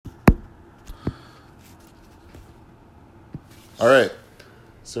All right.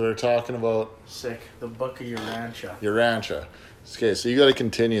 So we're talking about Sick. The Book of Urantia. Urantia. Okay, so you got to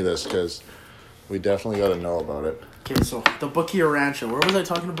continue this because we definitely got to know about it. Okay, so the Book of Urantia. Where was I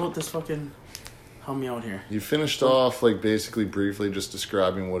talking about this fucking... Help me out here. You finished off like basically briefly just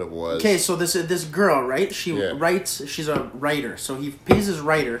describing what it was. Okay, so this girl, right? She writes. She's a writer. So he pays his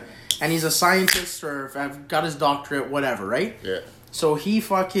writer, and he's a scientist or I've got his doctorate, whatever, right? Yeah. So he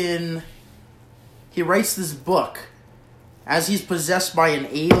writes this book as he's possessed by an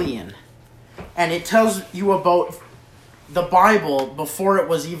alien, and it tells you about the Bible before it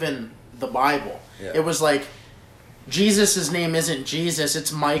was even the Bible. Yeah. It was like Jesus' name isn't Jesus,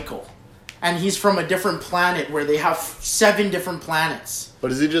 it's Michael. And he's from a different planet where they have 7 different planets.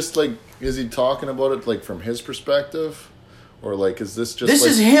 But is he talking about it like from his perspective? Or like, is this just This like,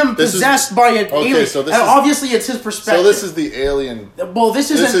 is him possessed by an alien. So this obviously it's his perspective. So this is the alien. Well,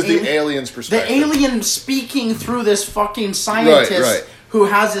 this is the alien's perspective. The alien speaking through this fucking scientist who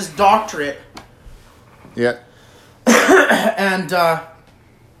has his doctorate. Yeah. And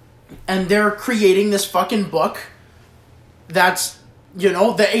they're creating this fucking book that's,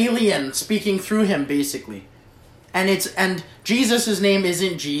 the alien speaking through him, basically. And Jesus' name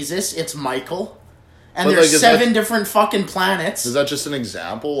isn't Jesus, it's Michael. And but there's 7 different fucking planets. Is that just an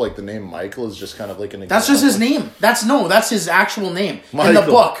example? Like the name Michael is just kind of like an example? That's just his name. That's his actual name. Michael. In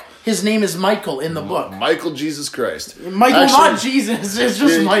the book. His name is Michael in the book. Michael Jesus Christ. Michael, actually, not Jesus. It's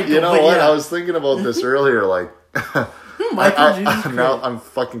just Michael. You know what? Yeah. I was thinking about this earlier, like... Michael Jesus Christ. Now I'm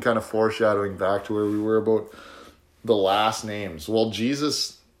fucking kind of foreshadowing back to where we were about the last names. Well,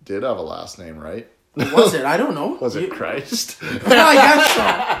 Jesus did have a last name, right? Was it? I don't know. Was it Christ?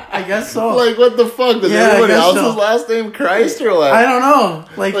 I guess so. Like, what the fuck? Does everybody else's last name Christ or what? I don't know.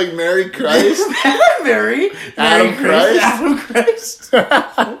 Like Mary Christ? Mary Adam Christ?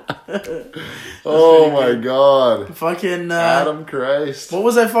 Oh my god. Fucking Adam Christ. What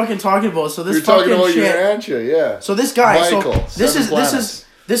was I fucking talking about? So this You're talking about Urantia, yeah. So this guy, Michael, this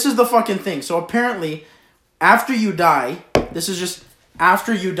is the fucking thing. So apparently, after you die,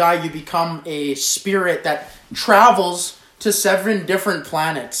 after you die, you become a spirit that travels to 7 different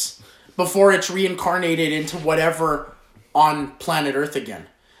planets before it's reincarnated into whatever on planet Earth again.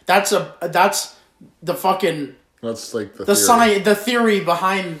 That's the fucking... That's like the theory. The theory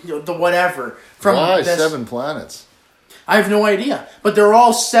behind the whatever. Why 7 planets? I have no idea. But they're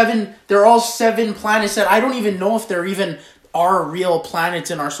all 7 planets that I don't even know if they're even... are real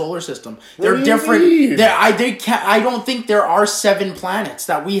planets in our solar system. They're different. I don't think there are 7 planets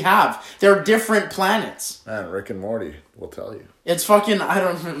that we have. They're different planets. Man, Rick and Morty will tell you. It's fucking,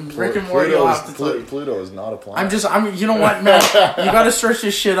 Rick and Morty will have to tell you. Pluto is not a planet. you know what, man? You gotta search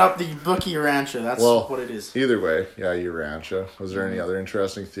this shit up, the Book of Urantia. That's what it is. Either way, yeah, Urantia. Was there any other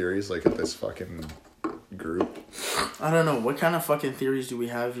interesting theories like at this fucking group? I don't know. What kind of fucking theories do we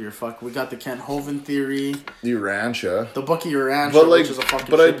have here? We got the Kent Hovind theory. Urantia. The Book of Urantia, which is a fucking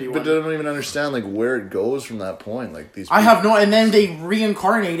trippy one. But I don't even understand where it goes from that point. Like these. I have no, and then they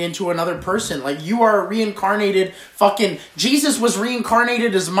reincarnate into another person. Like you are reincarnated. Fucking Jesus was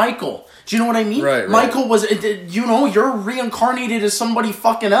reincarnated as Michael. Do you know what I mean? Right. Michael was. You're reincarnated as somebody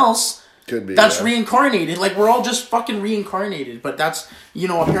fucking else. Could be. That's reincarnated. Like we're all just fucking reincarnated. But that's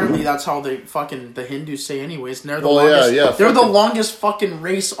apparently that's how the Hindus say anyways. And they're the longest. They're the longest fucking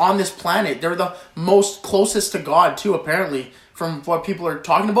race on this planet. They're the most closest to God too. Apparently, from what people are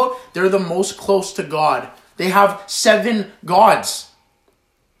talking about, they're the most close to God. They have 7 gods.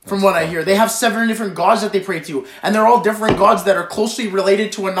 From what I hear, they have 7 different gods that they pray to, and they're all different gods that are closely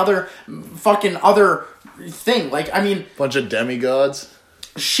related to another fucking other thing. Like bunch of demigods.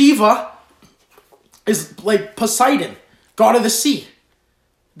 Shiva is like Poseidon, god of the sea.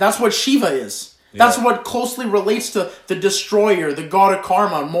 That's what Shiva is. Yeah. That's what closely relates to the destroyer, the god of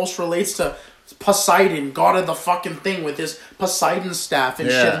karma. Most relates to Poseidon, god of the fucking thing with his Poseidon staff and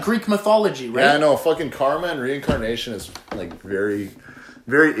shit. Greek mythology, right? Yeah, I know. Fucking karma and reincarnation is like very,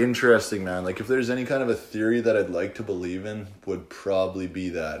 very interesting, man. Like if there's any kind of a theory that I'd like to believe in, would probably be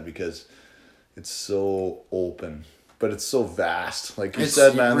that because it's so open. But it's so vast. Like you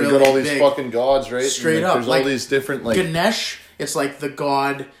said, man, really they got all these fucking gods, right? Straight up. There's all these different, like... Ganesh, it's like the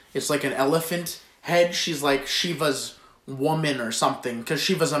god, it's like an elephant head. She's like Shiva's woman or something. Because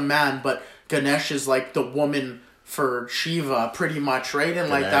Shiva's a man, but Ganesh is like the woman for Shiva, pretty much, right? And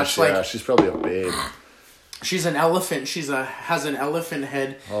Ganesh, like that's like... Yeah, she's probably a babe. She's an elephant. Has an elephant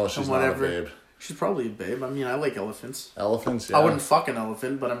head. Oh, she's not a babe. She's probably a babe. I mean, I like elephants. Elephants, yeah. I wouldn't fuck an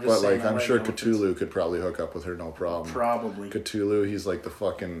elephant, but I'm just saying. But, like, I'm sure Cthulhu could probably hook up with her, no problem. Probably. Cthulhu, he's like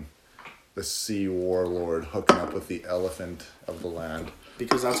the sea warlord hooking up with the elephant of the land.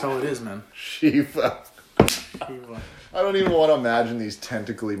 Because that's how it is, man. Shiva. I don't even want to imagine these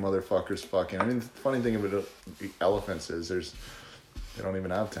tentacly motherfuckers fucking. I mean, the funny thing about elephants is they don't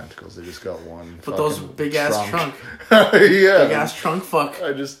even have tentacles. They just got one. But those big ass trunk. Yeah. Big ass trunk fuck.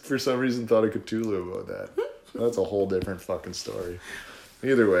 I just, for some reason, thought of Cthulhu about that. That's a whole different fucking story.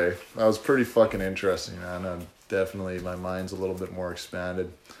 Either way, that was pretty fucking interesting, man. And definitely my mind's a little bit more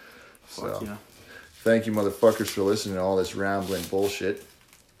expanded. Fuck yeah. Thank you, motherfuckers, for listening to all this rambling bullshit.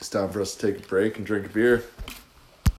 It's time for us to take a break and drink a beer.